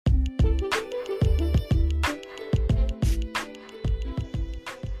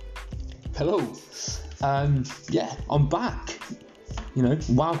Hello. Yeah, I'm back.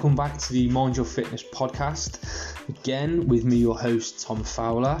 Welcome back to the Mind Your Fitness podcast. Again, with me, your host, Tom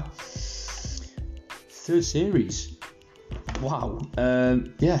Fowler. Third series. Wow.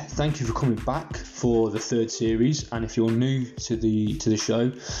 Thank you for coming back for the third series. And if you're new to the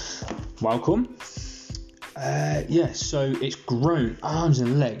show, welcome. So it's grown arms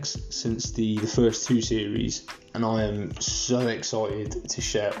and legs since the first two series, and I am so excited to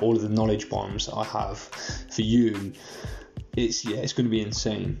share all of the knowledge bombs I have for you. It's going to be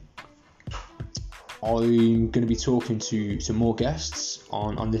insane. I'm going to be talking to more guests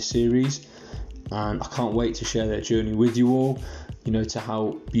on this series, and I can't wait to share their journey with you all, to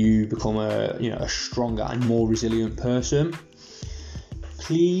help you become a stronger and more resilient person.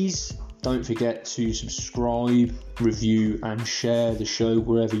 Please don't forget to subscribe, review and share the show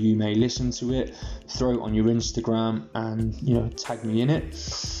wherever you may listen to it. Throw it on your Instagram and tag me in it.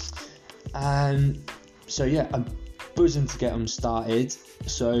 I'm buzzing to get them started.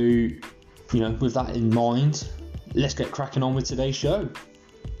 So with that in mind, let's get cracking on with today's show.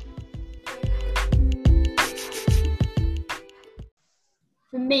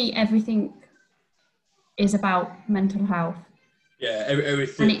 For me, everything is about mental health. Yeah,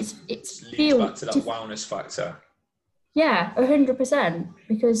 everything and it's leads back to that wellness factor. Yeah, 100%.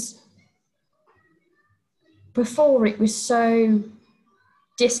 Because before it was so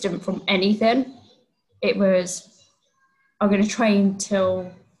distant from anything. It was, I'm going to train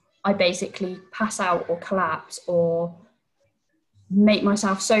till I basically pass out or collapse or make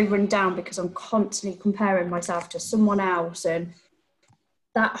myself so run down because I'm constantly comparing myself to someone else. And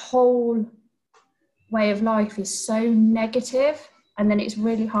that whole way of life is so negative. And then it's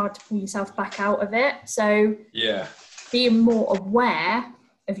really hard to pull yourself back out of it. So being more aware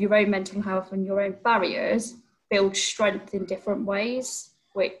of your own mental health and your own barriers builds strength in different ways,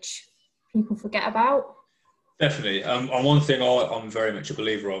 which people forget about. Definitely. And one thing I'm very much a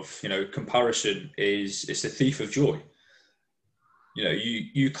believer of, comparison it's the thief of joy.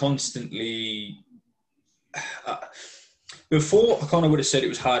 You constantly... before, I kind of would have said it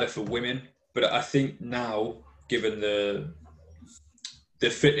was harder for women, but I think now, given the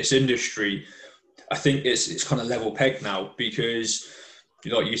fitness industry, I think it's kind of level pegged now because,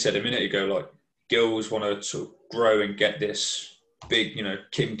 like you said a minute ago, like girls want to sort of grow and get this big,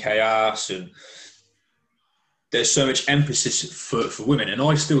 Kim K ass, and there's so much emphasis for women. And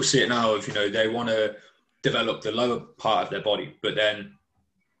I still see it now of, they want to develop the lower part of their body, but then,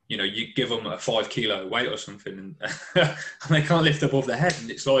 you give them a 5 kilo weight or something and they can't lift above their head.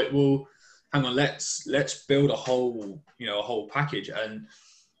 And it's like, well, hang on, let's build a whole package. And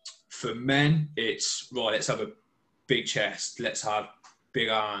for men, it's right, let's have a big chest, let's have big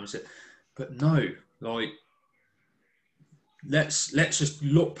arms. But no, like, let's just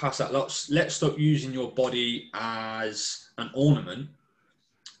look past that. Let's stop using your body as an ornament,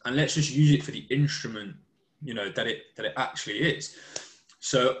 and let's just use it for the instrument, that it actually is.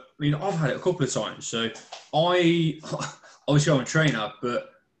 So, I've had it a couple of times. So obviously I'm a trainer, but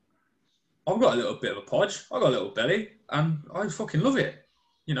I've got a little bit of a podge. I've got a little belly, and I fucking love it.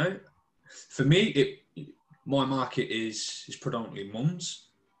 For me, my market is predominantly mums,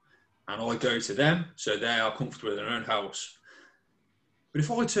 and I go to them, so they are comfortable in their own house. But if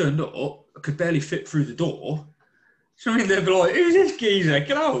I turned up, I could barely fit through the door. So they'd be like, "Who's this geezer?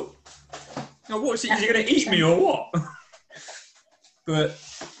 Get out! Now, what's it? Is he going to eat me or what?" But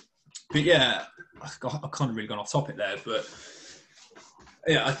yeah, I've kind of really gone off topic there. But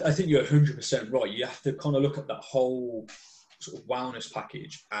yeah, I think you're 100% right. You have to kind of look at that whole sort of wellness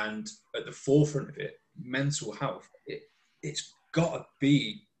package, and at the forefront of it, mental health. It's got to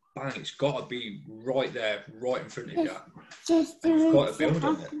be bang. It's got to be right there, right in front of you. You've got to build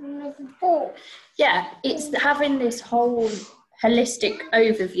on it. Yeah, it's having this whole holistic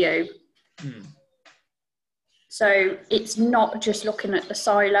overview. So it's not just looking at the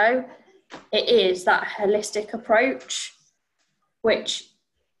silo. It is that holistic approach, which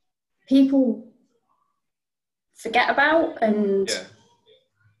people forget about. And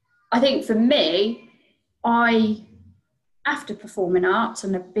I think for me, after performing arts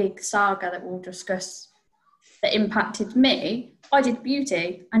and a big saga that we'll discuss that impacted me, I did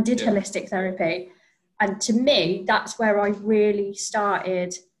beauty and did holistic therapy. And to me, that's where I really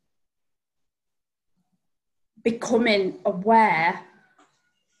started becoming aware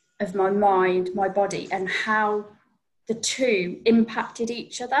of my mind, my body, and how the two impacted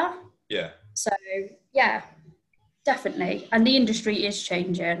each other. Yeah. So, yeah, definitely. And the industry is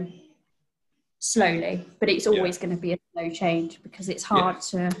changing slowly, but it's always going to be a slow change because it's hard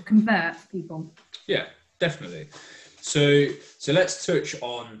to convert people. Yeah, definitely. So let's touch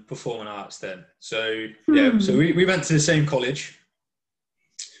on performing arts then. So yeah, so we went to the same college.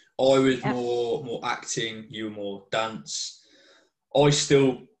 I was more acting, you were more dance. I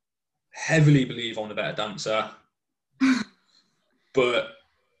still heavily believe I'm the better dancer, but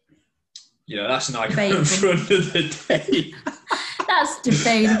that's an argument for another day. That's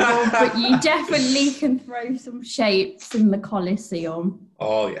debatable, but you definitely can throw some shapes in the Colosseum.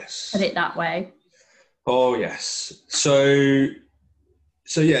 Oh yes. Put it that way. Oh yes. So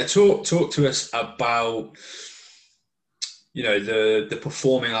yeah, talk to us about the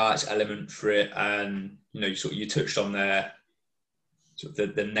performing arts element for it, and you touched on there sort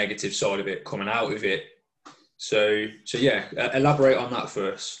of the negative side of it coming out of it. So yeah, elaborate on that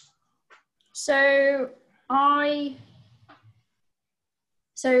first. So I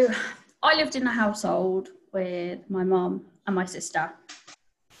lived in a household with my mum and my sister.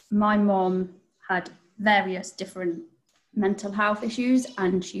 My mum had various different mental health issues,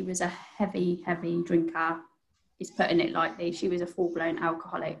 and she was a heavy drinker. Is putting it lightly. She was a full-blown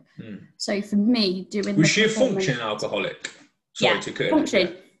alcoholic. So for me, was she a functioning alcoholic? Sorry to cut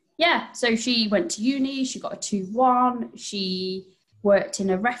functioning. Yeah. So she went to uni. She got a 2-1. She worked in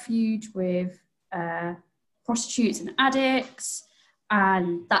a refuge with prostitutes and addicts,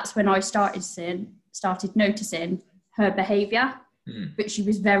 and that's when I started noticing her behaviour. But she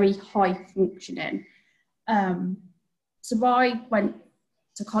was very high functioning. So I went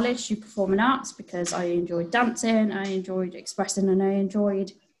to college to performing arts because I enjoyed dancing, I enjoyed expressing, and I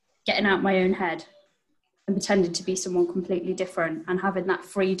enjoyed getting out my own head and pretending to be someone completely different and having that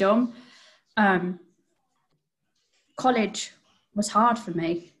freedom. College was hard for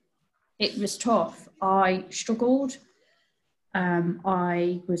me. It was tough. I struggled.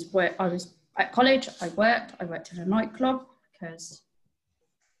 I was at college. I worked in a nightclub because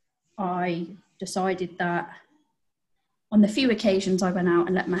I decided that on the few occasions I went out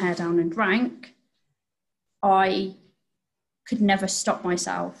and let my hair down and drank, I could never stop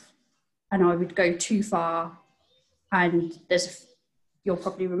myself, and I would go too far. And you'll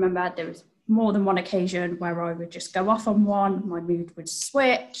probably remember, there was more than one occasion where I would just go off on one, my mood would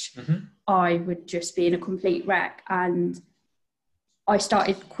switch, I would just be in a complete wreck. And I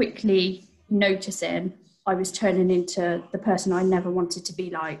started quickly noticing I was turning into the person I never wanted to be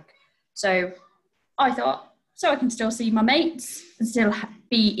like. So I thought, so I can still see my mates and still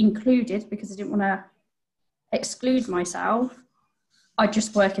be included, because I didn't want to exclude myself. I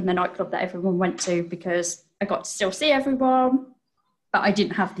just work in the nightclub that everyone went to because I got to still see everyone, but I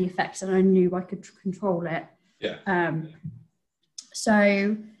didn't have the effects and I knew I could control it. Yeah.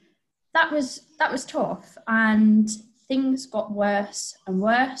 So that was tough, and things got worse and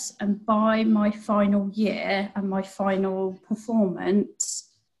worse. And by my final year and my final performance,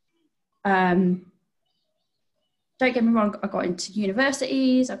 don't get me wrong, I got into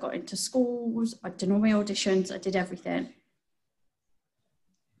universities, I got into schools, I did all my auditions, I did everything.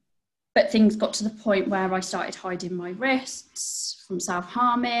 But things got to the point where I started hiding my wrists from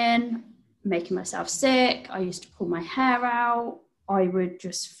self-harming, making myself sick. I used to pull my hair out. I would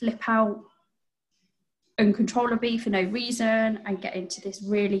just flip out uncontrollably for no reason and get into this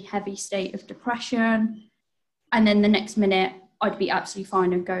really heavy state of depression. And then the next minute, I'd be absolutely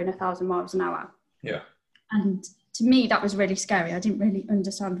fine and going 1,000 miles an hour. Yeah. And to me, that was really scary. I didn't really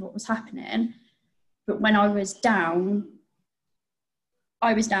understand what was happening. But when I was down,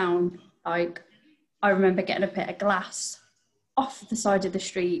 like, I remember getting a bit of glass off the side of the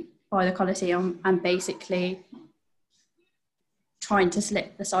street by the Colosseum and basically trying to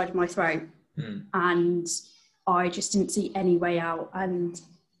slit the side of my throat. And I just didn't see any way out. And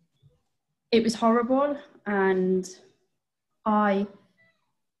it was horrible. And I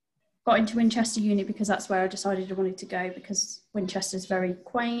got into Winchester Uni because that's where I decided I wanted to go, because Winchester's very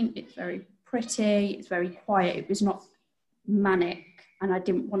quaint, it's very pretty, it's very quiet. It was not manic, and I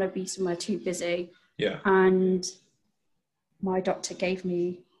didn't want to be somewhere too busy. Yeah. And my doctor gave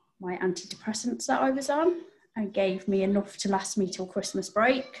me my antidepressants that I was on and gave me enough to last me till Christmas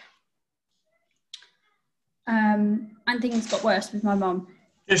break. And things got worse with my mum.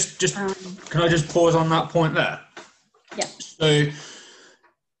 Just can I just pause on that point there? Yeah. So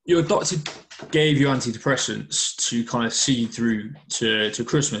your doctor gave you antidepressants to kind of see through to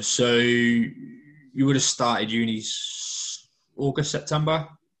Christmas. So you would have started uni August, September?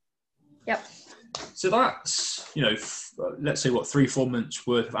 Yep. So that's, let's say 3-4 months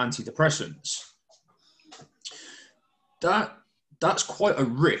worth of antidepressants. That's quite a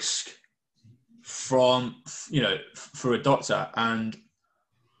risk for a doctor. And,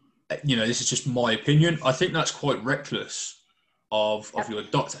 this is just my opinion. I think that's quite reckless of your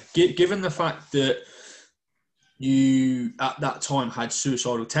doctor, given the fact that, you at that time had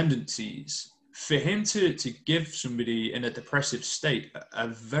suicidal tendencies, for him to give somebody in a depressive state a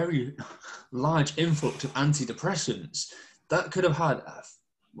very large influx of antidepressants, that could have had a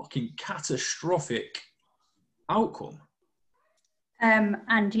fucking catastrophic outcome.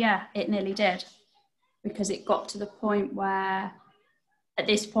 And yeah, it nearly did, because it got to the point where, at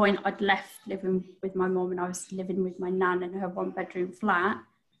this point, I'd left living with my mum and I was living with my nan in her 1-bedroom flat,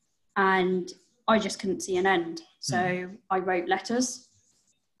 and I just couldn't see an end. So I wrote letters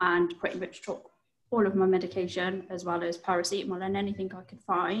and pretty much took all of my medication, as well as paracetamol and anything I could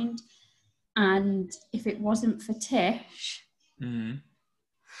find. And if it wasn't for Tish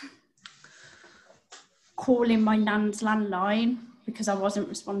calling my nan's landline, because I wasn't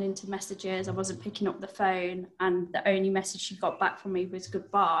responding to messages, I wasn't picking up the phone, and the only message she got back from me was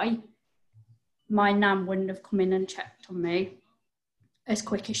goodbye, my nan wouldn't have come in and checked on me as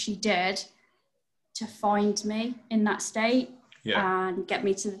quick as she did to find me in that state and get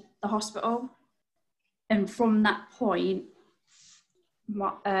me to the hospital. And from that point,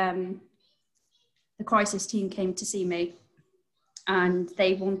 the crisis team came to see me and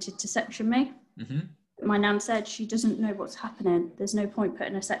they wanted to section me. My nan said she doesn't know what's happening. There's no point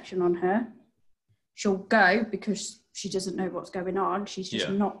putting a section on her. She'll go because she doesn't know what's going on. She's just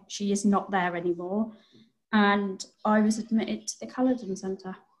she is not there anymore. And I was admitted to the Caledon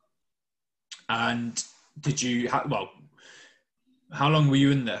Centre. And did you, how long were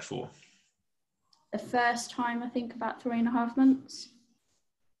you in there for? The first time, I think about 3.5 months.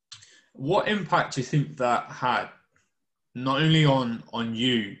 What impact do you think that had, not only on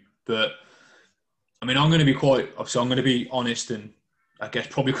you, but I mean, I'm going to be honest, and I guess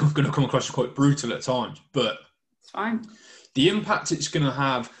probably going to come across as quite brutal at times, but it's fine. The impact it's going to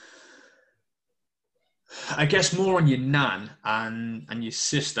have, I guess, more on your nan and your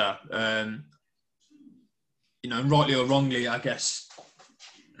sister, rightly or wrongly, I guess.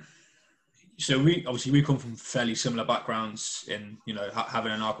 So we come from fairly similar backgrounds in,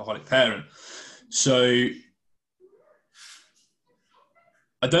 having an alcoholic parent. So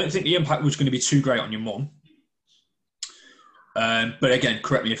I don't think the impact was going to be too great on your mum. But again,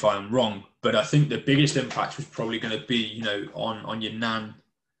 correct me if I am wrong, but I think the biggest impact was probably going to be, on your nan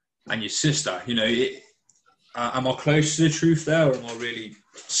and your sister. Am I close to the truth there, or am I really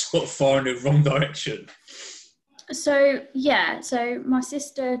sort of far in the wrong direction? So my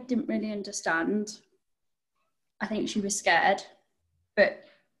sister didn't really understand. I think she was scared, but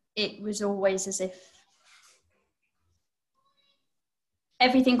it was always as if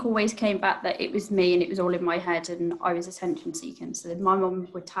everything always came back that it was me and it was all in my head and I was attention seeking. So my mum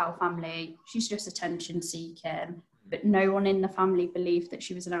would tell family she's just attention seeking, but no one in the family believed that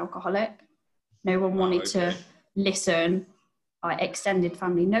she was an alcoholic. No one wanted to listen. Extended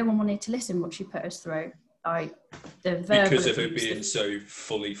family, no one wanted to listen what she put us through. Because of her being so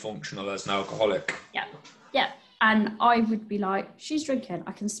fully functional as an alcoholic. Yeah. And I would be like, she's drinking,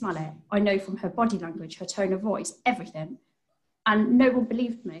 I can smell it. I know from her body language, her tone of voice, everything. And no one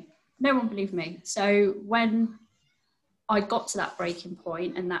believed me. So when I got to that breaking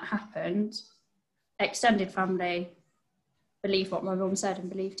point and that happened, extended family believed what my mum said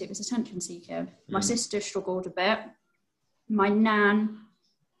and believed it was attention seeking. My sister struggled a bit. My nan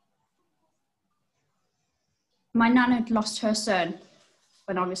had lost her son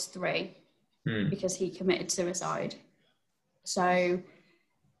when I was 3 because he committed suicide. So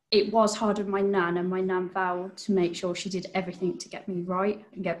it was hard on my nan, and my nan vowed to make sure she did everything to get me right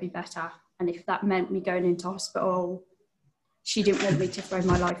and get me better. And if that meant me going into hospital, she didn't want me to throw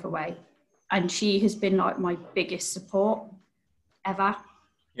my life away. And she has been like my biggest support ever.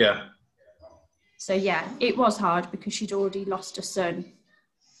 Yeah. So yeah, it was hard because she'd already lost a son.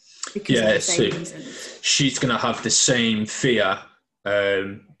 Because of the same reasons. She's going to have the same fear.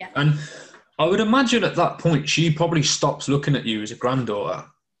 And I would imagine at that point, she probably stops looking at you as a granddaughter.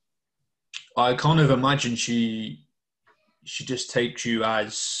 I kind of imagine she just takes you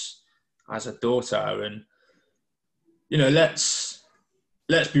as a daughter. And, let's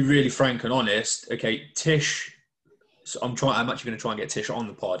be really frank and honest. Okay, Tish, so I'm actually going to try and get Tish on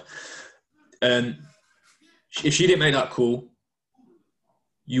the pod. If she didn't make that call,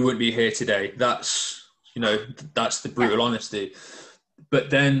 you wouldn't be here today. That's the brutal honesty. But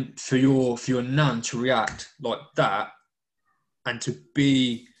then for your nan to react like that and to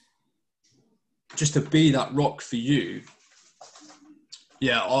be that rock for you,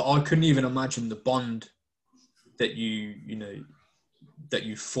 I couldn't even imagine the bond that you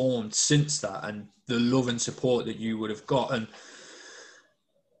formed since that, and the love and support that you would have got. And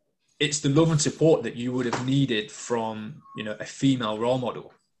it's the love and support that you would have needed from, a female role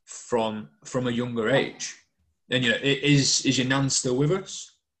model from a younger age. And is your nan still with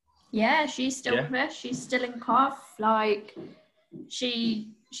us? Yeah, she's still with us. She's still in Cov. Like,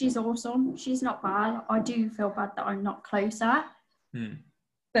 she's awesome. She's not bad. I do feel bad that I'm not closer.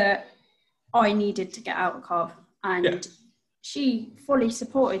 But I needed to get out of Cov, and she fully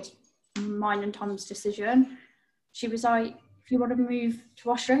supported mine and Tom's decision. She was like, if you want to move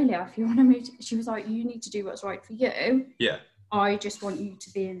to Australia, if you want to move, she was like, you need to do what's right for you. Yeah. I just want you to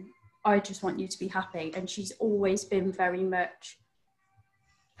be happy. And she's always been very much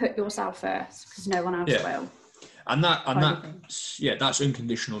put yourself first, because no one else will. And that's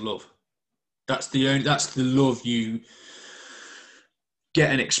unconditional love. That's the love you get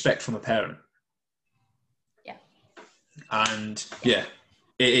and expect from a parent. Yeah. And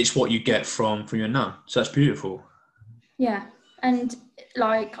it's what you get from your nan. So that's beautiful. Yeah. And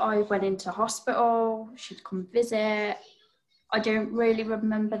like, I went into hospital, she'd come visit. I don't really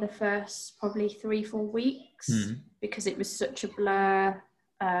remember the first probably 3-4 weeks because it was such a blur,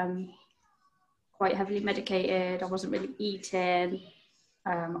 quite heavily medicated. I wasn't really eating.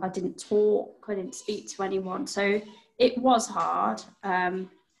 I didn't talk. I didn't speak to anyone. So it was hard.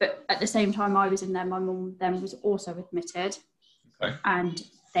 But at the same time I was in there, my mum then was also admitted. Okay. And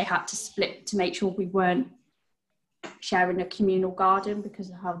they had to split to make sure we weren't sharing a communal garden because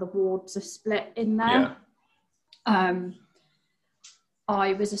of how the wards are split in there.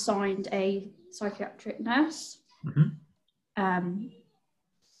 I was assigned a psychiatric nurse.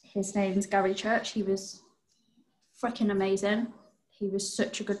 His name's Gary Church. He was freaking amazing. He was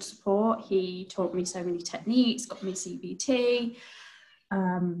such a good support. He taught me so many techniques, got me CBT.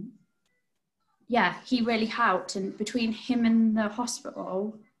 He really helped. And between him and the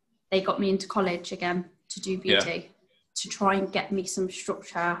hospital, they got me into college again to do beauty, to try and get me some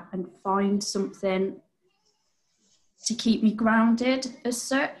structure and find something to keep me grounded as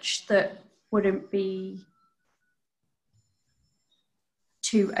such that wouldn't be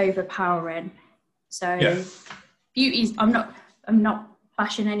too overpowering. So beauty's, I'm not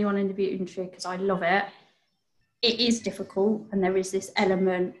bashing anyone in the beauty industry because I love it. It is difficult, and there is this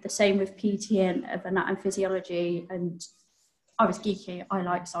element, the same with PT and of anatomy and physiology, and I was geeky, I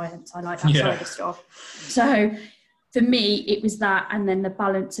like science, I like that side of stuff. So for me, it was that, and then the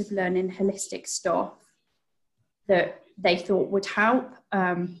balance of learning holistic stuff that they thought would help.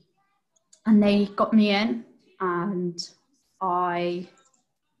 And they got me in, and I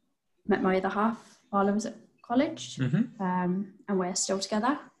met my other half while I was at college. And we're still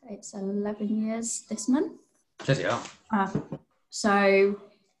together. It's 11 years this month. Bloody hell. So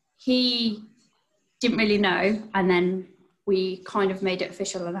he didn't really know, and then we kind of made it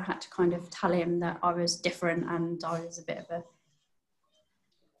official, and I had to kind of tell him that I was different and I was a bit of a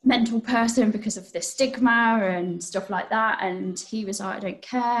mental person because of the stigma and stuff like that. And he was like, I don't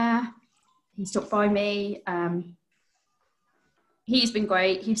care. He stuck by me. He's been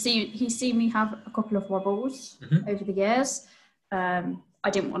great. He's seen me have a couple of wobbles over the years. I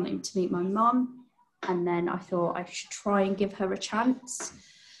didn't want him to meet my mum, and then I thought I should try and give her a chance.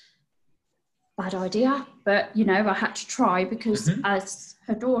 Bad idea, but I had to try because as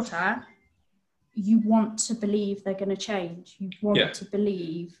her daughter, you want to believe they're going to change. You want to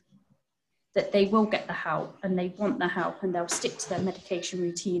believe that they will get the help, and they want the help, and they'll stick to their medication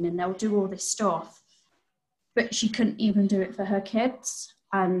routine, and they'll do all this stuff. But she couldn't even do it for her kids,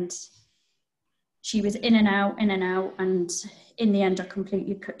 and she was in and out, and in the end I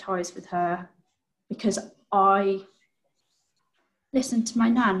completely cut ties with her because I listened to my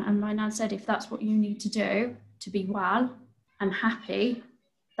nan, and my nan said, if that's what you need to do to be well and happy,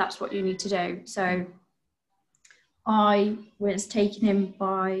 that's what you need to do. So I was taken in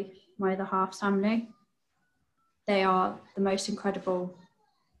by my other half's family. They are the most incredible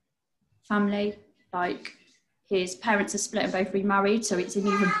family. Like, his parents are split and both remarried, so it's an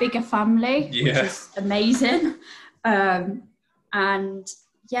even bigger family, which is amazing. And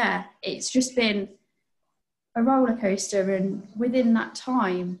it's just been a roller coaster, and within that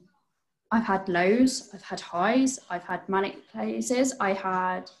time I've had lows, I've had highs, I've had manic phases.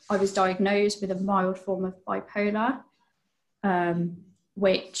 I was diagnosed with a mild form of bipolar,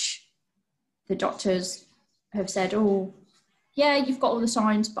 which the doctors have said, you've got all the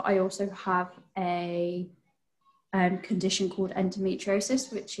signs, but I also have a condition called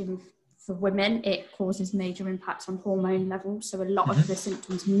endometriosis, which for women, it causes major impacts on hormone levels. So a lot of the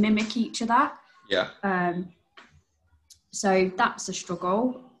symptoms mimic each other. So that's a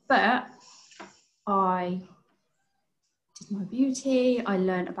struggle. But I did my beauty. I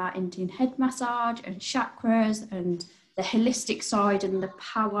learned about Indian head massage and chakras and the holistic side and the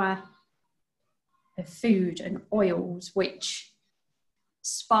power of food and oils, which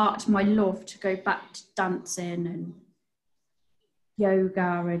sparked my love to go back to dancing and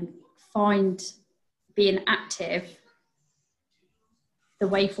yoga and find being active the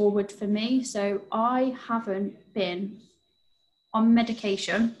way forward for me. So I haven't been on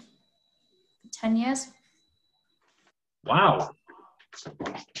medication for 10 years. Wow.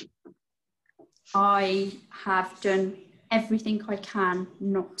 I have done everything I can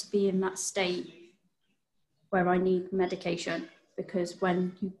not to be in that state where I need medication, because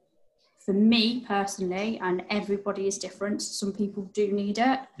for me personally, and everybody is different, some people do need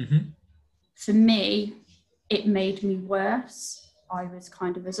it. Mm-hmm. For me, it made me worse. I was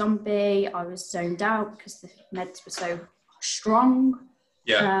kind of a zombie. I was zoned out because the meds were so strong.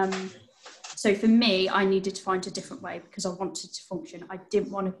 Yeah. So for me, I needed to find a different way because I wanted to function. I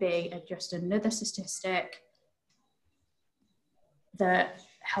didn't want to be just another statistic that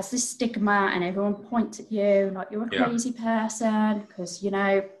has this stigma and everyone points at you like you're a crazy person, because, you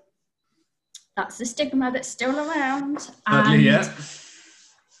know, that's the stigma that's still around. And,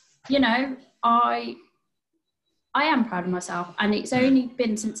 you know, I am proud of myself, and it's only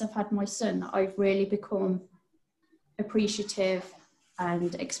been since I've had my son that I've really become appreciative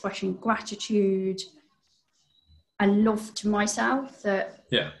and expressing gratitude and love to myself that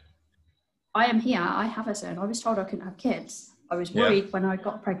I am here, I have a son. I was told I couldn't have kids. I was worried when I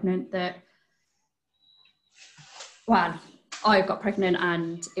got pregnant that, well, I got pregnant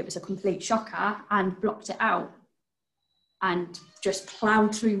and it was a complete shocker and blocked it out and just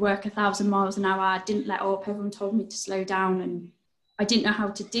ploughed through work 1,000 miles an hour. I didn't let up. Everyone told me to slow down, and I didn't know how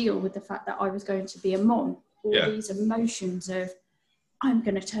to deal with the fact that I was going to be a mum. All these emotions of, I'm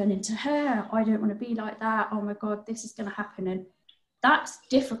going to turn into her. I don't want to be like that. Oh my God, this is going to happen. And that's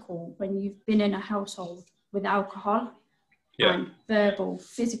difficult when you've been in a household with alcohol and verbal,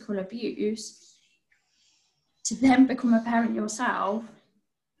 physical abuse. To then become a parent yourself,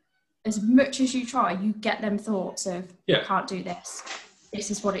 as much as you try, you get them thoughts of, I can't do this.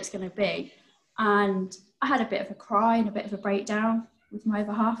 This is what it's going to be. And I had a bit of a cry and a bit of a breakdown with my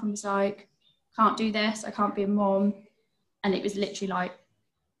other half. I was like, can't do this. I can't be a mom. And it was literally like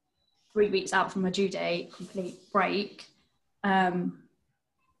 3 weeks out from my due date, complete break. And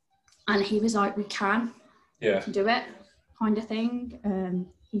he was like, we can do it, kind of thing.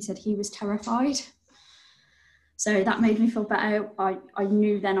 He said he was terrified. So that made me feel better. I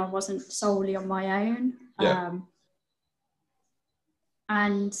knew then I wasn't solely on my own.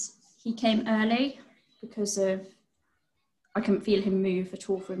 And he came early because I couldn't feel him move at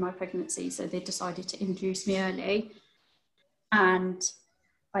all through my pregnancy. So they decided to introduce me early. And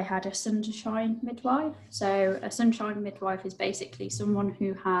I had a sunshine midwife. So a sunshine midwife is basically someone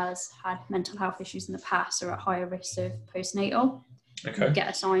who has had mental health issues in the past or at higher risk of postnatal. You get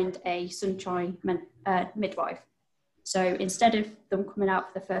assigned a sunshine midwife. So instead of them coming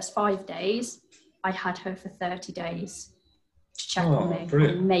out for the first 5 days, I had her for 30 days to check on me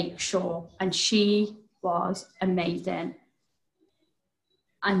and make sure. And she was amazing.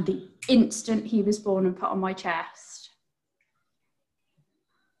 And the instant he was born and put on my chest,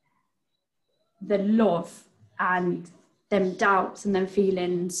 the love and them doubts and them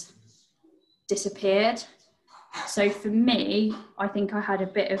feelings disappeared. So for me, I think I had a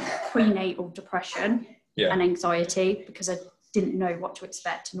bit of prenatal depression and anxiety because I didn't know what to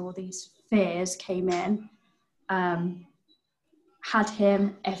expect, and all these fears came in. Had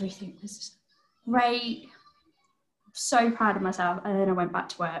him, everything was great. So proud of myself. And then I went back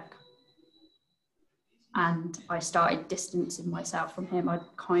to work and I started distancing myself from him. I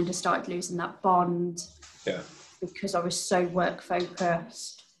kind of started losing that bond because I was so work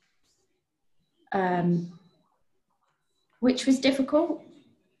focused, which was difficult.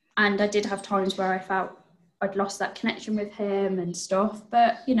 And I did have times where I felt I'd lost that connection with him and stuff,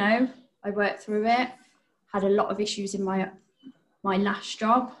 but you know, I worked through it. Had a lot of issues in my last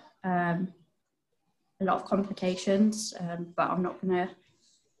job, a lot of complications, but I'm not going to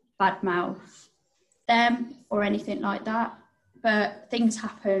badmouth them or anything like that. But things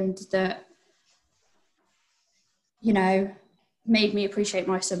happened that, you know, made me appreciate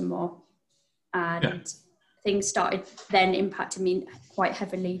my son more. And things started then impacting me quite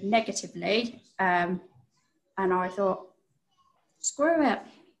heavily negatively. And I thought, screw it.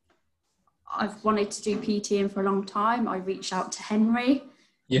 I've wanted to do PTing for a long time. I reached out to Henry,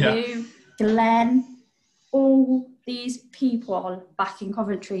 you, Glenn, all these people back in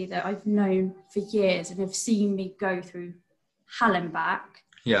Coventry that I've known for years and have seen me go through hell and back,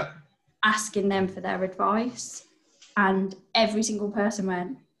 asking them for their advice. And every single person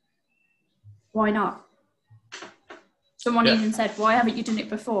went, why not? Someone even said, why haven't you done it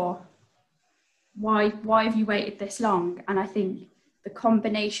before? Why have you waited this long? And I think the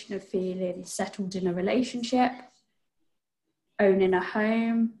combination of feeling settled in a relationship, owning a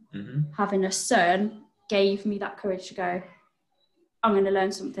home, having a son, gave me that courage to go, I'm going to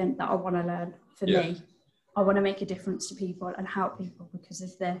learn something that I want to learn for me. I want to make a difference to people and help people because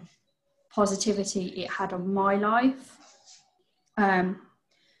of the positivity it had on my life.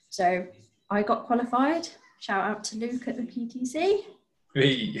 So I got qualified. Shout out to Luke at the PTC.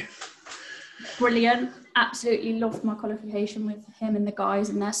 Hey. Brilliant. Absolutely loved my qualification with him and the guys,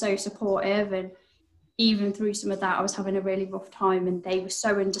 and they're so supportive. And even through some of that, I was having a really rough time, and they were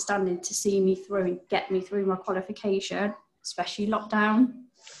so understanding to see me through and get me through my qualification, especially lockdown.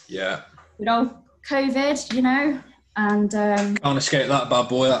 Yeah. You know, COVID, you know, and can't escape that bad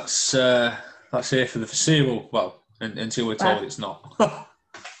boy. That's here for the foreseeable. Well, until we're told it's not.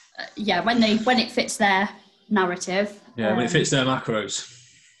 Yeah, when it fits their narrative. Yeah, when it fits their macros.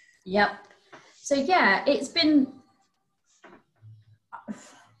 Yep. So yeah, it's been.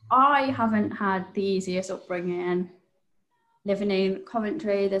 I haven't had the easiest upbringing. Living in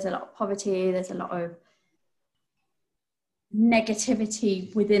Coventry, there's a lot of poverty. There's a lot of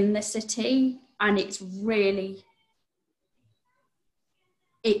negativity within the city, and it's really.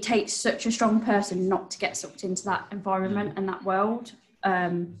 It takes such a strong person not to get sucked into that environment and that world.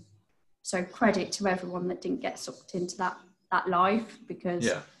 So credit to everyone that didn't get sucked into that life,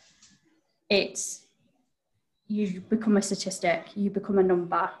 because it's, you become a statistic, you become a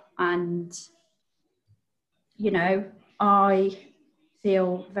number. And, you know, I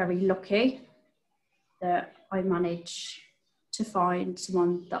feel very lucky that I managed to find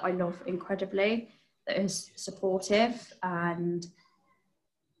someone that I love incredibly, that is supportive, and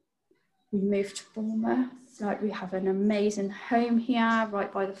we moved to Bournemouth. Like, we have an amazing home here,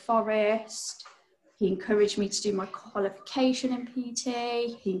 right by the forest. He encouraged me to do my qualification in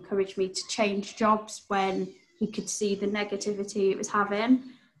PT. He encouraged me to change jobs when he could see the negativity it was having.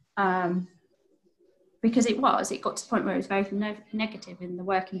 Because it got to the point where it was very negative in the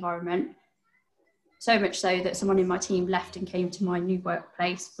work environment. So much so that someone in my team left and came to my new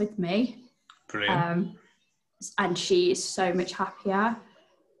workplace with me. Brilliant. And she is so much happier.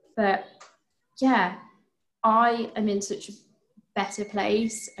 But yeah, I am in such a better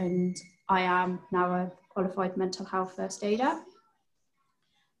place, and I am now a qualified mental health first aider.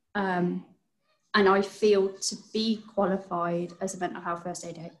 And I feel to be qualified as a mental health first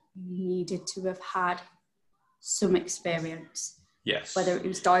aider, you needed to have had some experience. Yes. Whether it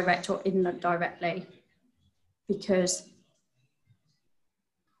was direct or indirectly, because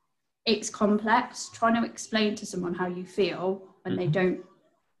it's complex. Trying to explain to someone how you feel when they don't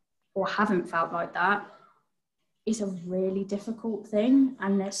or haven't felt like that is a really difficult thing,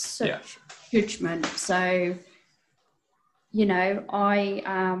 and there's such judgment. So, you know,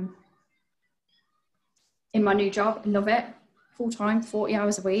 I in my new job, I love it, full-time, 40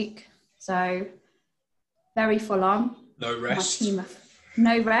 hours a week, so very full on. No rest.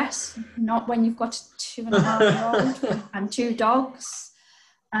 No rest, not when you've got a 2.5-year-old and 2 dogs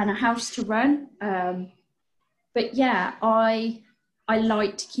and a house to run. But yeah, I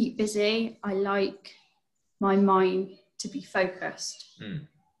like to keep busy. I like my mind to be focused.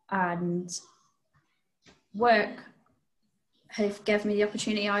 And work have given me the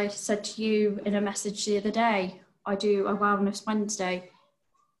opportunity. I said to you in a message the other day, I do a Wellness Wednesday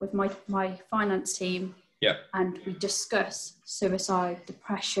with my finance team. Yeah. And we discuss suicide,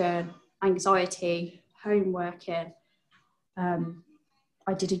 depression, anxiety, home working.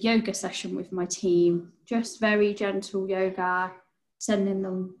 I did a yoga session with my team, just very gentle yoga, sending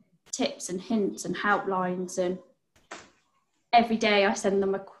them tips and hints and helplines. And every day I send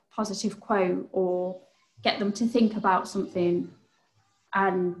them a positive quote or get them to think about something.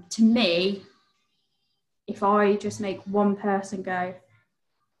 And to me, if I just make one person go,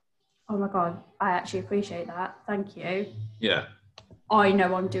 oh my God, I actually appreciate that, thank you. Yeah. I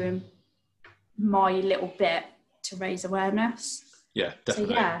know I'm doing my little bit to raise awareness. Yeah,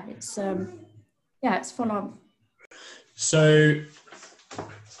 definitely. So yeah, it's full on. So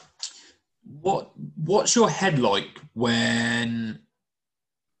what's your head like when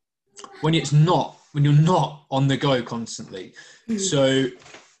you're not on the go constantly? So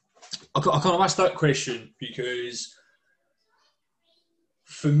I kind of asked that question because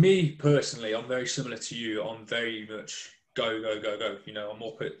for me personally, I'm very similar to you. I'm very much go. You know, I'm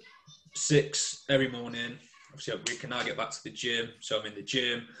up at 6 every morning. Obviously, we can now get back to the gym. So I'm in the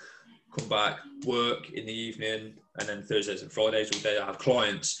gym, come back, work in the evening, and then Thursdays and Fridays all day I have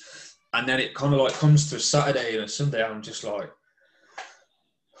clients. And then it kind of like comes to a Saturday and a Sunday, I'm just like,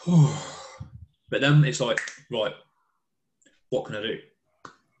 but then it's like, right, what can I do?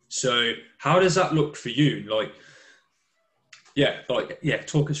 So how does that look for you? Like, Yeah,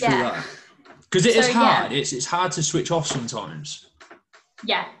 talk us through that. Because it is hard. It's hard to switch off sometimes.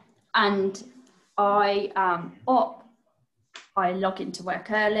 Yeah, and I am up. I log into work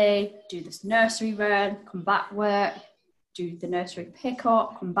early, do this nursery run, come back work, do the nursery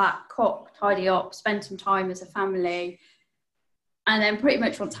pick-up, come back, cook, tidy up, spend some time as a family. And then pretty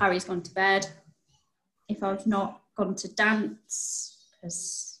much once Harry's gone to bed, if I've not gone to dance,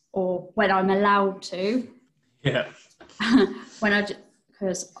 or when I'm allowed to. Yeah.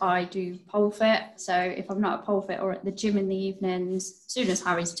 Because I do pole fit. So if I'm not at pole fit or at the gym in the evenings, as soon as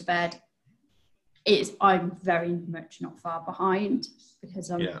Harry's to bed, I'm very much not far behind because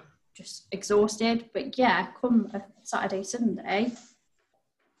I'm just exhausted. But yeah, come a Saturday, Sunday,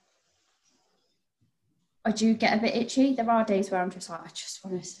 I do get a bit itchy. There are days where I'm just like, I just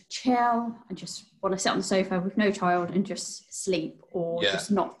want to chill. I just want to sit on the sofa with no child and just sleep or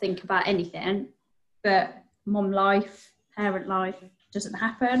just not think about anything. But mum life, parent life doesn't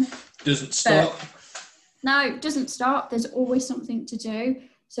happen. Doesn't stop. No, it doesn't stop. There's always something to do.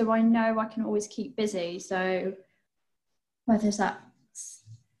 So I know I can always keep busy. So whether it's that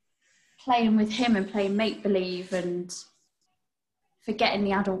playing with him and playing make-believe and forgetting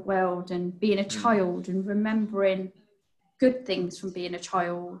the adult world and being a child and remembering good things from being a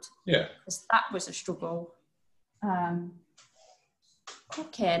child. Yeah. Because that was a struggle.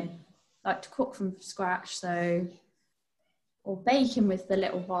 Cooking, like to cook from scratch. Or baking with the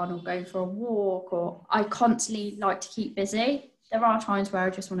little one or going for a walk, or I constantly like to keep busy. There are times where I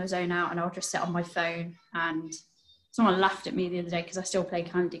just want to zone out and I'll just sit on my phone, and someone laughed at me the other day because I still play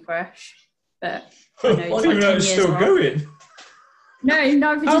Candy Crush. But I know I didn't know it's still going. No,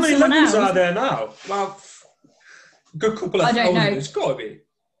 how many levels are there now? Well, a good couple of thousand. It's got to be.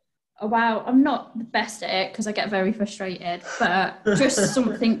 Oh, wow, I'm not the best at it because I get very frustrated, but just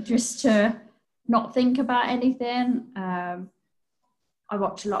something just to not think about anything. I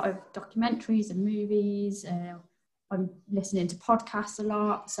watch a lot of documentaries and movies. I'm listening to podcasts a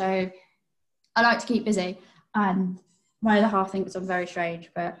lot, so I like to keep busy. And my other half thinks I'm very strange,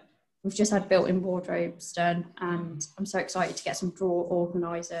 but we've just had built-in wardrobes done, and I'm so excited to get some drawer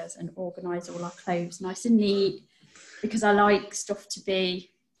organisers and organise all our clothes nice and neat, because I like stuff to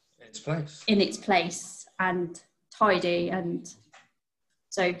be in its place and tidy. And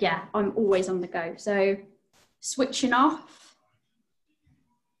so yeah, I'm always on the go. So switching off,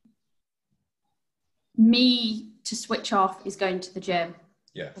 me to switch off is going to the gym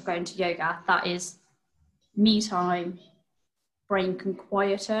or going to yoga. That is me time. Brain can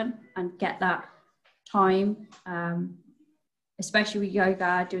quieten and get that time, especially with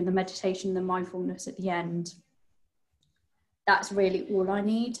yoga, doing the meditation, the mindfulness at the end. That's really all I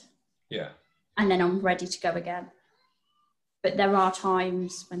need. Yeah. And then I'm ready to go again. But there are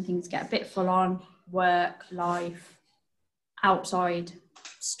times when things get a bit full on, work, life, outside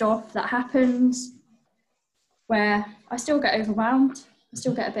stuff that happens, where I still get overwhelmed. I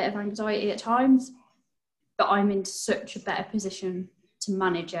still get a bit of anxiety at times, but I'm in such a better position to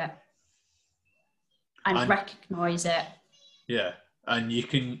manage it and recognise it. Yeah, and you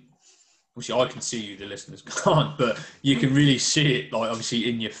can, obviously I can see you, the listeners can't, but you can really see it, like, obviously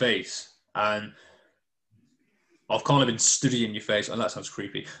in your face. And I've kind of been studying your face, and that sounds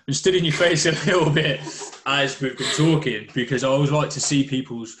creepy. I've been studying your face a little bit as we've been talking, because I always like to see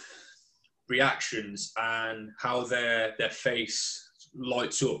people's reactions and how their face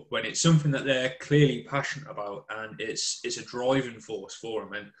lights up when it's something that they're clearly passionate about, and it's a driving force for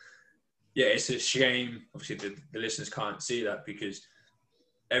them. And yeah, it's a shame, obviously the listeners can't see that, because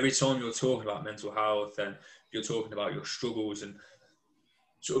every time you're talking about mental health and you're talking about your struggles and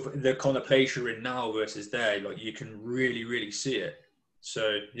sort of the kind of place you're in now versus there, like, you can really, really see it.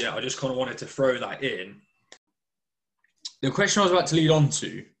 So yeah, I just kind of wanted to throw that in. The question I was about to lead on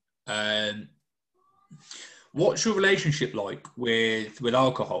to, what's your relationship like with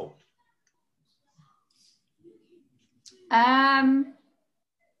alcohol?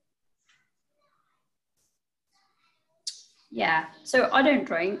 Yeah, so I don't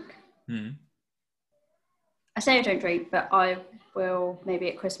drink. I say I don't drink, but I will maybe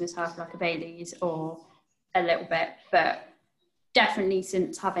at Christmas have like a Baileys or a little bit. But definitely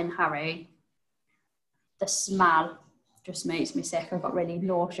since having Harry, the smell just makes me sick. I got really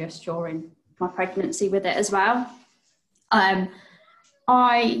nauseous during my pregnancy with it as well. I'm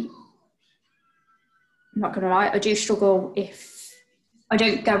not gonna lie, I do struggle if I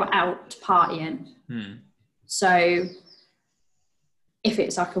don't go out partying. So if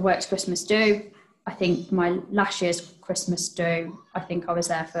it's like a works Christmas do, I think my last year's Christmas do, I think I was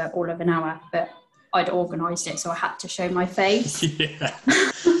there for all of an hour, but I'd organised it, so I had to show my face. Yeah.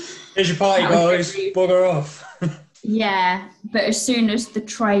 Here's your party, guys. Bugger off. Yeah, but as soon as the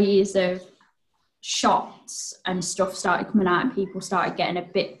trays of shots and stuff started coming out and people started getting a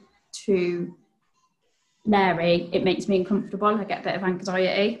bit too Larry, it makes me uncomfortable. I get a bit of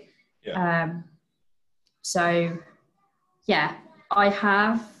anxiety. Yeah. So, yeah, I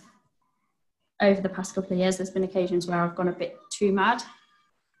have, over the past couple of years, there's been occasions where I've gone a bit too mad,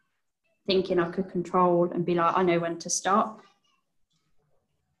 thinking I could control and be like, I know when to stop,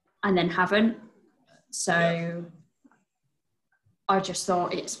 and then haven't. So, I just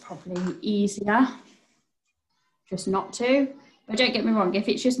thought it's probably easier just not to. But don't get me wrong, if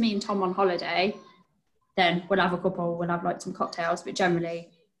it's just me and Tom on holiday, then we'll have a couple, we'll have like some cocktails, but generally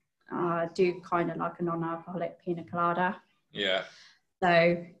I do kind of like a non-alcoholic pina colada. Yeah.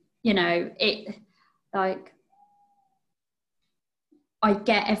 So, you know, it like, I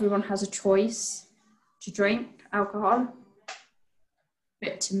get everyone has a choice to drink alcohol,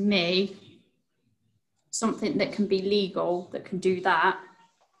 but to me, something that can be legal, that can do that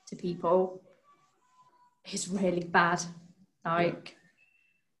to people is really bad. Like,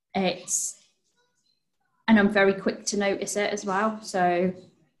 it's, and I'm very quick to notice it as well. So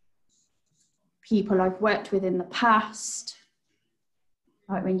people I've worked with in the past,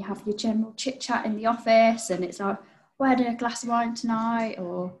 like when you have your general chit chat in the office and it's like, well, I had a glass of wine tonight,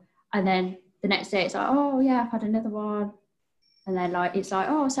 and then the next day it's like, oh yeah, I've had another one. And then like, it's like,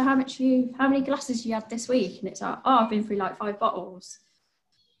 oh, so how many glasses you had this week? And it's like, oh, I've been through like 5 bottles.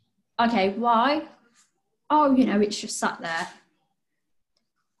 Okay, why? Oh, you know, it's just sat there.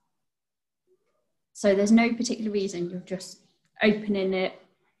 So there's no particular reason, you're just opening it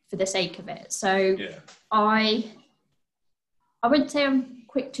for the sake of it. So I wouldn't say I'm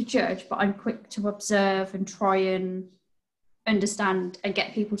quick to judge, but I'm quick to observe and try and understand and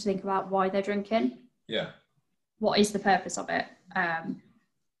get people to think about why they're drinking. Yeah. What is the purpose of it?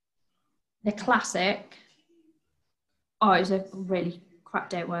 The classic, oh, it was a really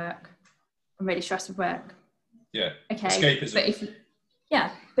crap day at work. I'm really stressed with work. Yeah. Okay. Escapism.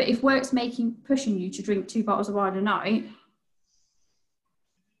 But if work's pushing you to drink 2 bottles of wine a night,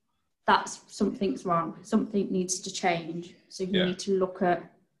 something's wrong. Something needs to change. So you need to look at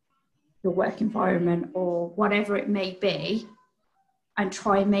your work environment or whatever it may be and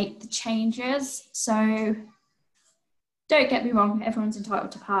try and make the changes. So don't get me wrong, everyone's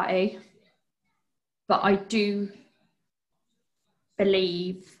entitled to party, but I do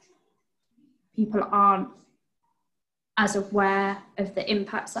believe people aren't as aware of the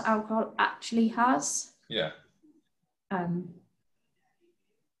impacts that alcohol actually has. Yeah.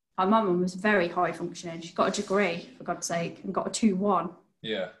 My mum was very high functioning. She got a degree, for God's sake, and got a 2-1.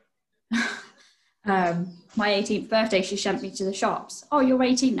 Yeah. My 18th birthday, she sent me to the shops. Oh, you're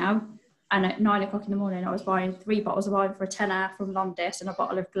 18 now. And at 9 o'clock in the morning, I was buying 3 bottles of wine for a tenner from Londis and a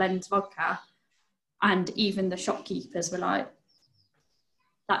bottle of Glen's vodka. And even the shopkeepers were like,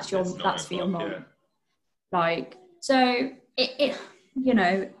 that's for your mum. Yeah. Like, so it, you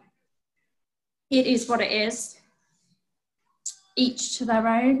know, it is what it is. Each to their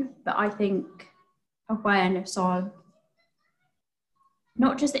own, but I think awareness on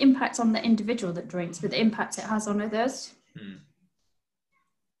not just the impacts on the individual that drinks, but the impacts it has on others.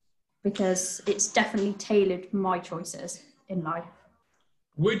 Because it's definitely tailored my choices in life.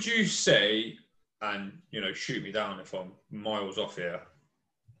 Would you say, and you know, shoot me down if I'm miles off here,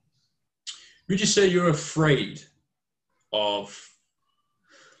 would you say you're afraid of,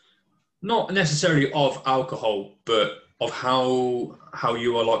 not necessarily of alcohol, but of how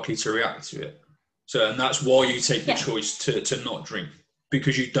you are likely to react to it? So, and that's why you take the choice to not drink,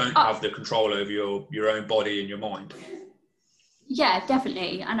 because you don't have the control over your own body and your mind. Yeah,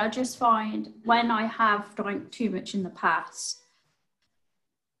 definitely. And I just find when I have drank too much in the past,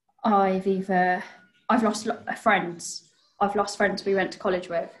 I've lost friends. I've lost friends we went to college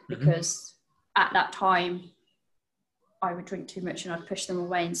with because at that time I would drink too much and I'd push them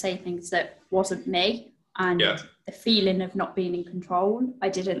away and say things that wasn't me. And the feeling of not being in control, I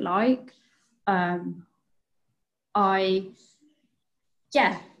didn't like. I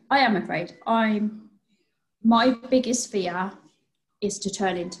am afraid. My biggest fear is to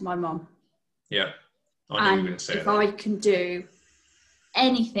turn into my mum. Yeah. If I can do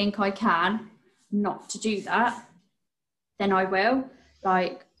anything I can not to do that, then I will.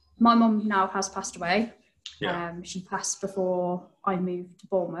 Like, my mum now has passed away. Yeah. She passed before I moved to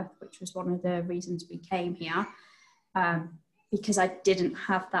Bournemouth, which was one of the reasons we came here, because I didn't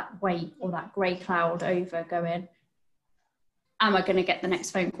have that weight or that grey cloud over going, am I going to get the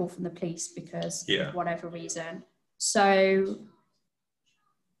next phone call from the police because of whatever reason? So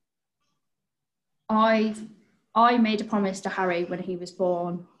I made a promise to Harry when he was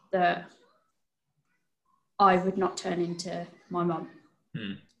born that I would not turn into my mum.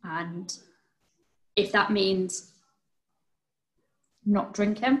 And if that means not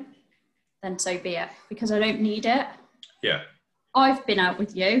drinking, then so be it, because I don't need it. Yeah. I've been out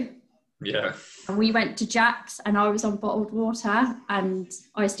with you. Yeah. And we went to Jack's and I was on bottled water and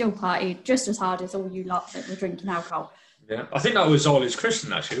I still partied just as hard as all you lot that were drinking alcohol. Yeah. I think that was Ollie's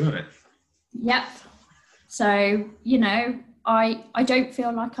Christian, actually, wasn't it? Yep. So, you know, I don't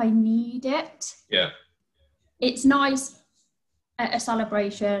feel like I need it. Yeah. It's nice at a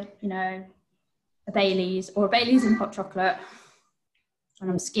celebration, you know, a Baileys or a Baileys and hot chocolate when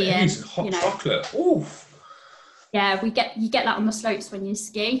I'm skiing. Baileys and hot chocolate. Ooh. Yeah, you get that on the slopes when you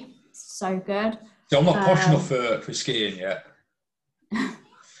ski. So good. So I'm not posh enough for skiing yet.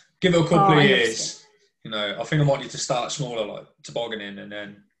 Give it a couple of years. You know, I think I might need to start smaller, like tobogganing, and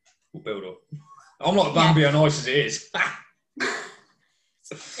then we'll build up. I'm not Bambi on ice as it is.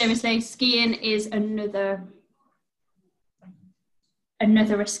 Seriously, skiing is another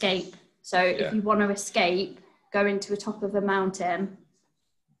escape. So if you want to escape, go into the top of a mountain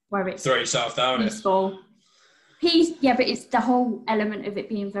where it's throw yourself down peaceful. Yeah, but it's the whole element of it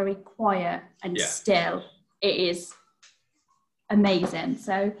being very quiet and still. It is amazing.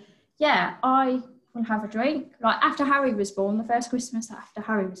 So yeah, I will have a drink. Like after Harry was born, the first Christmas after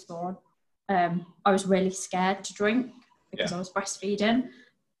Harry was born, I was really scared to drink because I was breastfeeding.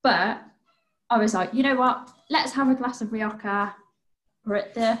 But I was like, you know what? Let's have a glass of Rioja. We're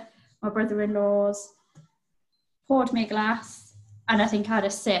at my brother-in-law's, poured me a glass, and I think I had a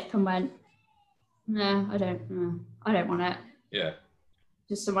sip and went, no, I don't want it. Yeah.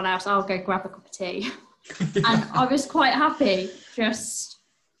 Just someone else, I'll go grab a cup of tea. And I was quite happy, just,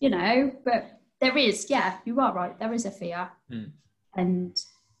 you know, but there is, you are right, there is a fear. And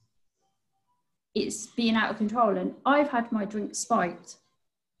it's being out of control. And I've had my drink spiked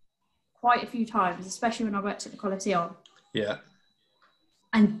quite a few times, especially when I worked at the Coliseum. Yeah.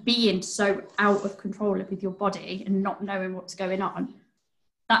 And being so out of control with your body and not knowing what's going on,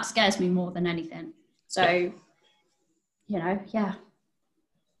 that scares me more than anything. So, you know, if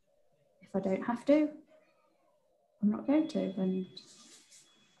I don't have to, I'm not going to. And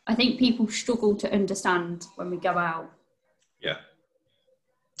I think people struggle to understand when we go out. Yeah.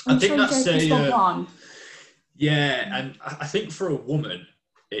 I think that's yeah, and I think for a woman,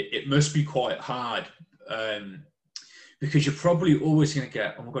 it must be quite hard because you're probably always going to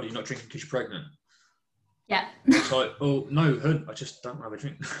get, oh my God, you're not drinking because you're pregnant. Yeah. It's like, oh no, hun, I just don't have a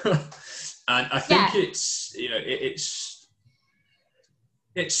drink. And I think it's, you know, it's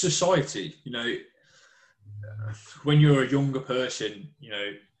society, you know, when you're a younger person, you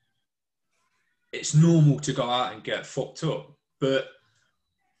know, it's normal to go out and get fucked up, but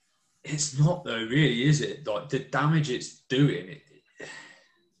it's not though, really, is it? Like the damage it's doing,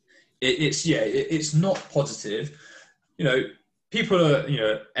 it's not positive. You know, people are, you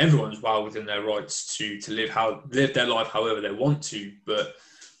know, everyone's well within their rights to live their life however they want to, but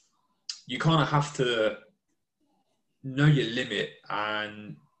you kind of have to know your limit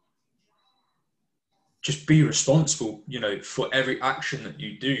and just be responsible, you know, for every action that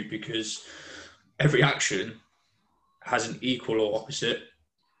you do, because every action has an equal or opposite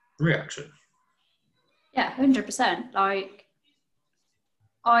reaction. Yeah, 100%. Like,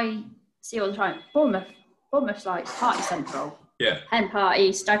 I see all the time, Bournemouth's like party central. Yeah. Hen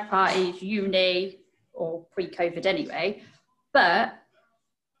parties, stag parties, uni, or pre-COVID anyway. But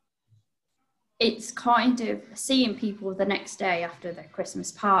it's kind of seeing people the next day after their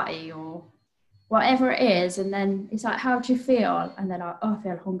Christmas party or whatever it is, and then it's like, how do you feel? And they're like, oh, I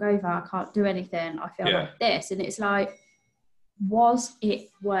feel hungover, I can't do anything, I feel like this. And it's like, was it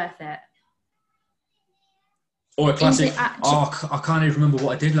worth it? Or a classic, I can't even remember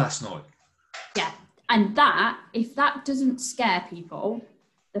what I did last night. Yeah, and that, if that doesn't scare people,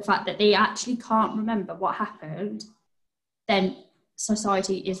 the fact that they actually can't remember what happened, then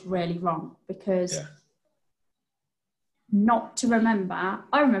society is really wrong, because not to remember,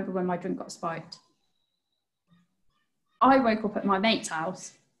 I remember when my drink got spiked. I woke up at my mate's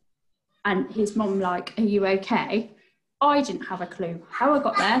house and his mum like, are you okay? I didn't have a clue how I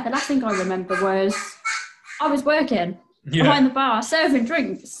got there. The last thing I remember was I was working behind the bar serving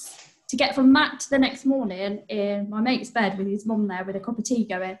drinks to get from that to the next morning in my mate's bed with his mum there with a cup of tea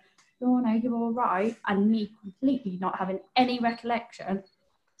going, oh no, you're all right. And me completely not having any recollection,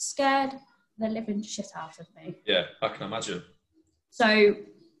 scared the living shit out of me. Yeah, I can imagine. So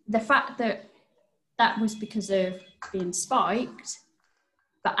the fact that that was because of being spiked,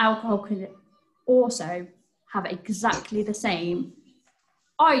 but alcohol could also have exactly the same.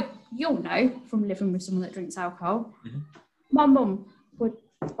 You'll know from living with someone that drinks alcohol, my mum would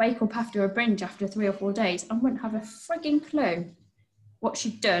wake up after a binge after 3 or 4 days and wouldn't have a frigging clue what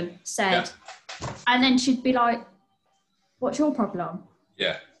she'd done, said. Yeah. And then she'd be like, what's your problem?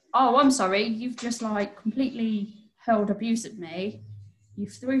 Yeah. Oh, I'm sorry. You've just like completely hurled abuse at me.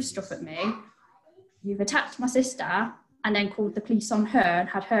 You've threw stuff at me. You've attacked my sister and then called the police on her and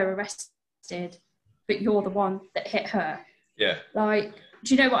had her arrested. But you're the one that hit her. Yeah. Like,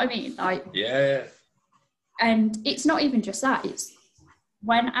 do you know what I mean? Like, yeah. And it's not even just that. It's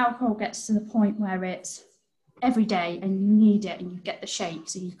when alcohol gets to the point where it's every day and you need it and you get the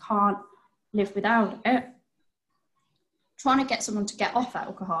shakes and you can't live without it. Trying to get someone to get off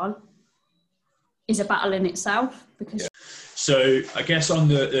alcohol is a battle in itself. Because So I guess on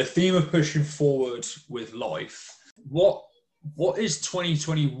the theme of pushing forward with life, what is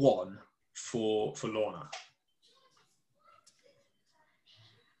 2021 for Lorna?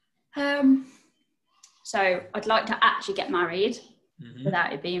 So I'd like to actually get married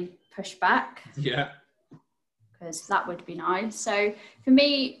without it being pushed back. Yeah. Because that would be nice. So for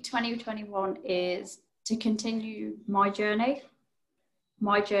me, 2021 is to continue my journey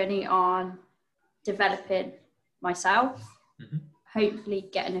on developing myself, hopefully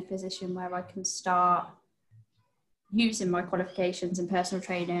get in a position where I can start using my qualifications in personal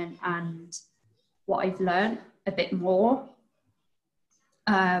training and what I've learned a bit more.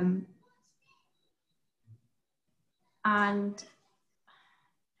 And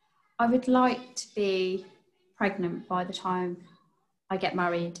I would like to be pregnant by the time I get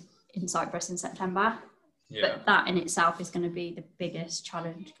married in Cyprus in September. Yeah. But that in itself is going to be the biggest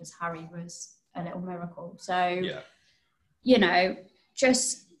challenge because Harry was a little miracle. So, you know,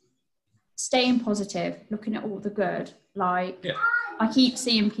 just staying positive, looking at all the good. Like, I keep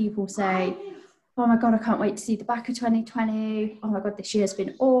seeing people say, oh my God, I can't wait to see the back of 2020. Oh my God, this year's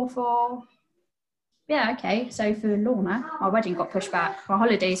been awful. Yeah, okay. So for Lorna, my wedding got pushed back. My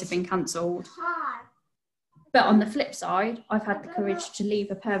holidays have been cancelled. But on the flip side, I've had the courage to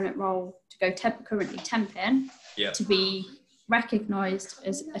leave a permanent role to go currently temping, to be recognised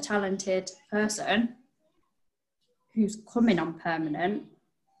as a talented person who's coming on permanent.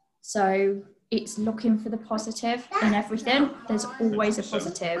 So it's looking for the positive in everything. There's always a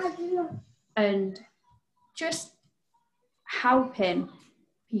positive. And just helping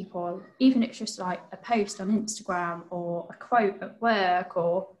people, even if it's just like a post on Instagram or a quote at work,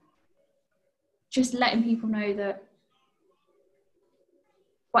 or just letting people know that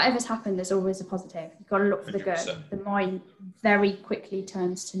whatever's happened, there's always a positive. You've got to look for the good. 100%. The mind very quickly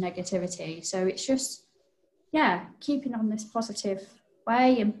turns to negativity. So it's just, keeping on this positive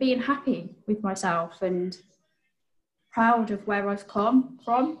way and being happy with myself and proud of where I've come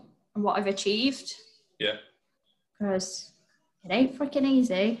from and what I've achieved. Yeah. Because it ain't freaking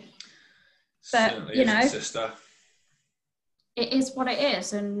easy. But, certainly you know, sister. It is what it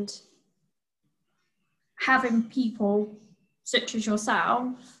is. And having people such as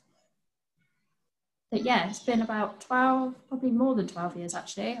yourself, that it's been about 12, probably more than 12 years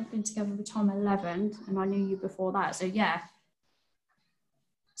actually. I've been together with Tom 11 and I knew you before that. So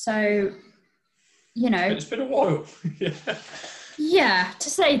So, you know. It's been a while. Yeah, to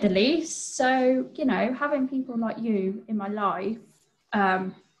say the least. So, you know, having people like you in my life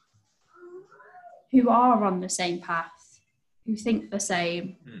who are on the same path, who think the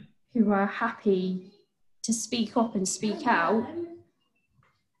same, who are happy to speak up and speak out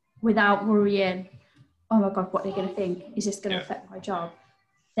without worrying, oh my God, what are they going to think? Is this going to affect my job?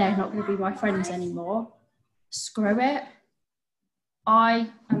 They're not going to be my friends anymore. Screw it. I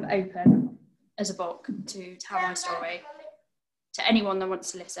am open as a book to tell my story to anyone that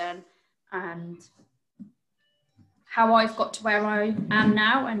wants to listen, and how I've got to where I am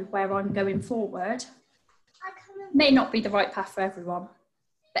now and where I'm going forward may not be the right path for everyone,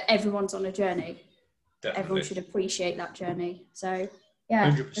 but everyone's on a journey. Definitely. Everyone should appreciate that journey. So,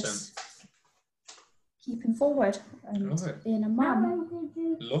 100%. Keeping forward and being a mum.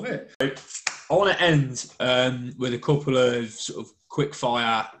 Love it. I want to end with a couple of sort of quick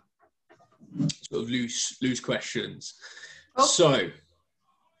fire, sort of loose questions. Oh. So,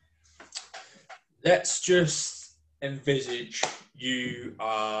 let's just envisage you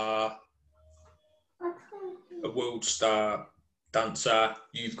are a world star dancer.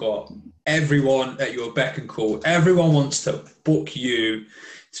 You've got everyone at your beck and call. Everyone wants to book you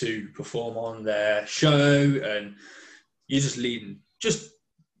to perform on their show, and you're just leading.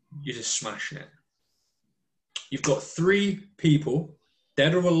 You're just smashing it. You've got 3 people,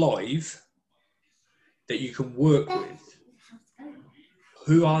 dead or alive, that you can work with.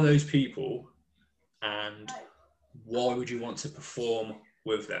 Who are those people, and why would you want to perform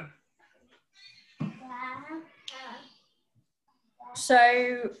with them?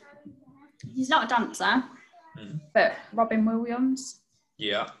 So he's not a dancer, but Robin Williams,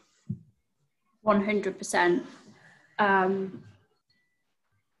 Yeah. 100%.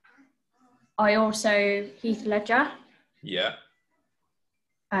 I also Heath Ledger. Yeah.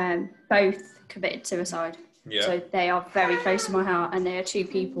 Both committed suicide. Yeah. So they are very close to my heart, and they are two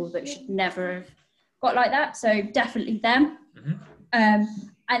people that should never have got like that. So definitely them.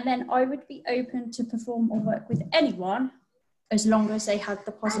 And then I would be open to perform or work with anyone as long as they had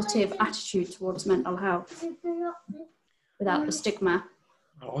the positive attitude towards mental health without the stigma.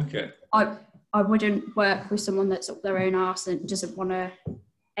 I like it. I wouldn't work with someone that's up their own arse and doesn't want to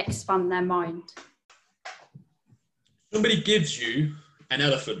expand their mind. Somebody gives you an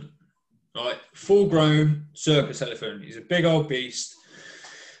elephant, right? Full grown circus elephant. He's a big old beast.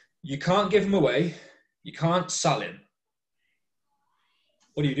 You can't give him away. You can't sell him.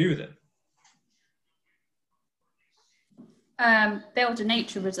 What do you do with him? Build a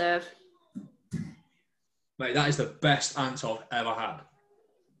nature reserve. Mate, that is the best answer I've ever had.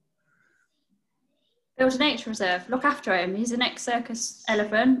 Build a nature reserve. Look after him. He's an ex-circus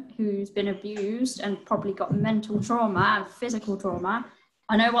elephant who's been abused and probably got mental trauma and physical trauma.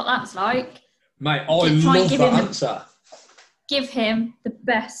 I know what that's like. Mate, I love that answer. Give him the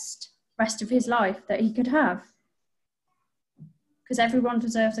best rest of his life that he could have. Because everyone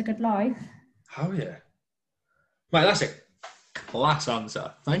deserves a good life. Oh, yeah. Mate, that's a class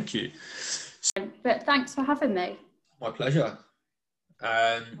answer. Thank you. But thanks for having me. My pleasure.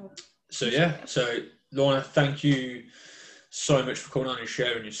 So Lorna, thank you so much for coming on and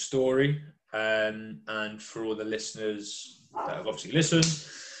sharing your story. And for all the listeners that have obviously listened,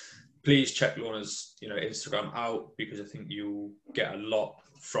 please check Lorna's Instagram out, because I think you'll get a lot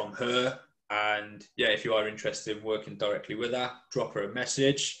from her. And yeah, if you are interested in working directly with her, drop her a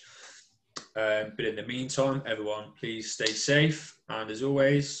message. But in the meantime, everyone, please stay safe. And as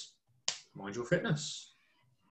always, mind your fitness.